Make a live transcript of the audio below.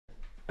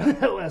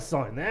Let's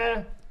sign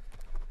there.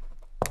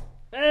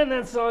 And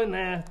then sign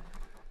there.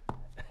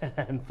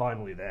 And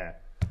finally there.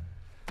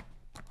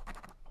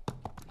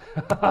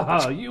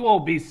 You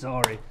won't be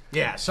sorry.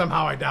 Yeah,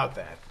 somehow I doubt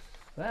that.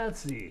 Let's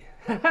see.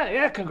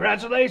 Yeah,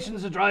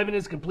 congratulations. The driving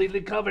is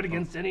completely covered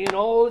against any and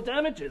all the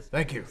damages.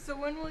 Thank you. So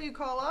when will you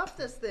call off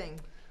this thing?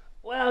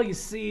 Well, you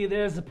see,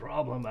 there's a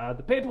problem.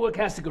 The paperwork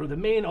has to go to the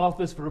main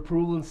office for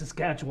approval in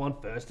Saskatchewan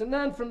first, and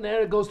then from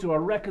there it goes to our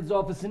records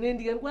office in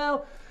India, and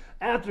well,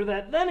 after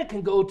that, then it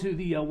can go to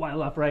the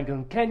wildlife rank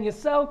in Kenya,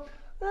 so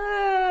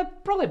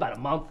probably about a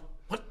month.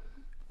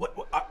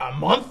 What, a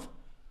month?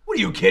 What,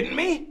 are you kidding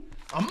me?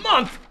 A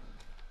month?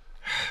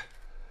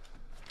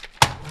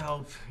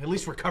 Well, at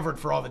least we're covered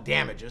for all the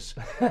damages.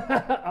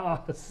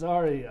 Oh,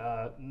 sorry,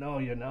 no,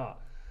 you're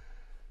not.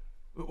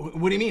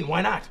 What do you mean,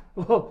 why not?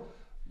 Well,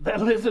 that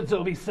lizard's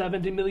only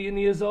 70 million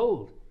years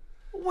old.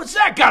 What's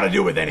that got to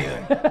do with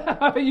anything?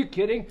 Are you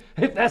kidding?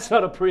 If that's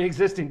not a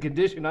pre-existing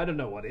condition, I don't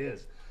know what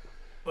is.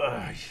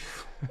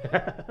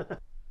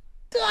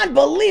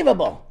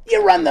 Unbelievable!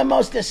 You run the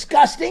most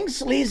disgusting,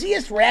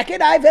 sleaziest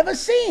racket I've ever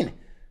seen.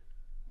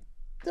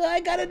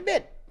 I gotta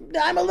admit,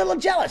 I'm a little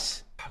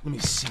jealous. Let me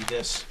see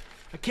this.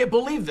 I can't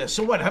believe this.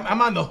 So what,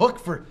 I'm on the hook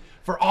for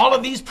all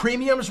of these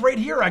premiums right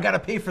here? I gotta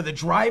pay for the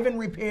drive-in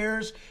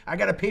repairs. I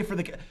gotta pay for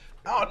the...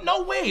 Oh,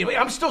 no way. Wait,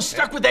 I'm still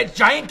stuck with that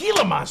giant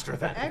Gila monster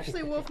then.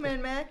 Actually,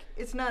 Wolfman Mac,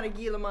 it's not a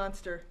Gila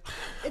monster.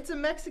 It's a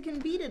Mexican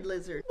beaded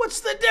lizard. What's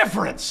the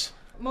difference?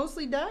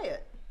 Mostly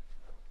diet.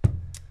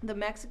 The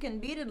Mexican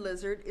beaded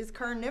lizard is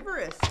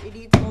carnivorous. It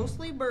eats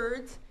mostly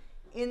birds,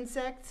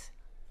 insects,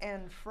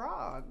 and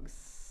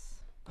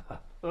frogs.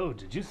 Oh,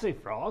 did you say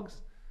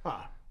frogs?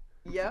 Huh.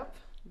 Yep,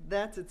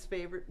 that's its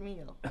favorite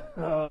meal.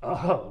 Oh,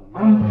 no.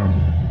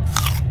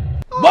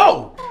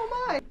 Whoa!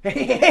 Oh my!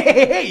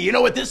 Hey, you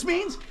know what this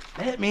means?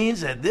 That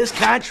means that this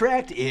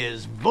contract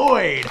is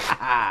void.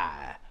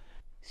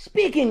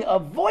 Speaking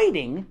of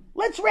voiding,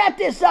 let's wrap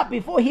this up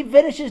before he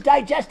finishes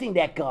digesting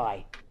that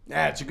guy.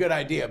 That's a good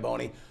idea,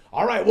 Boney.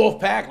 All right,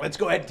 Wolfpack, let's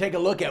go ahead and take a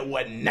look at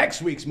what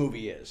next week's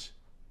movie is.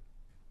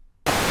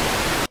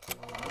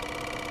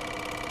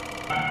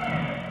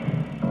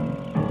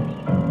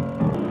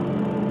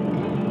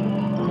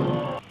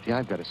 See,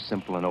 I've got a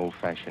simple and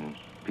old-fashioned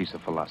piece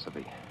of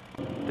philosophy.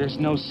 There's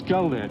no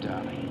skull there,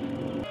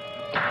 darling.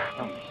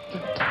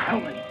 Tell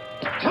me.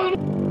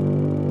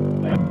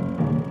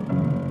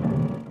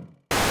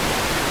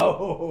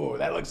 Oh,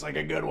 that looks like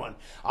a good one.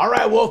 All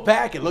right,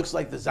 Wolfpack, it looks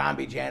like the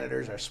zombie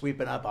janitors are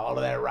sweeping up all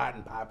of that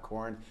rotten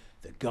popcorn.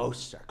 The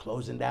ghosts are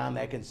closing down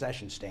that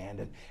concession stand,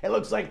 and it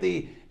looks like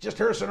the Just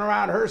Hearsing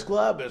Around Hearst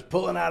Club is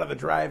pulling out of the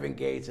driving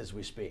gates as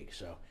we speak.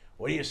 So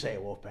what do you say,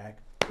 Wolfpack?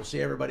 We'll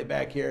see everybody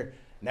back here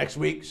next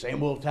week, same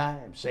wolf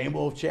time, same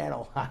wolf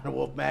channel on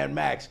Wolfman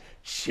Max.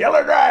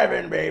 Chiller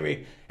driving,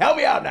 baby. Help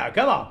me out now,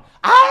 come on.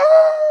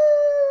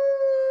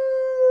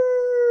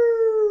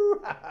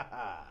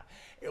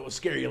 It will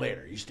scare you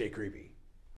later. You stay creepy.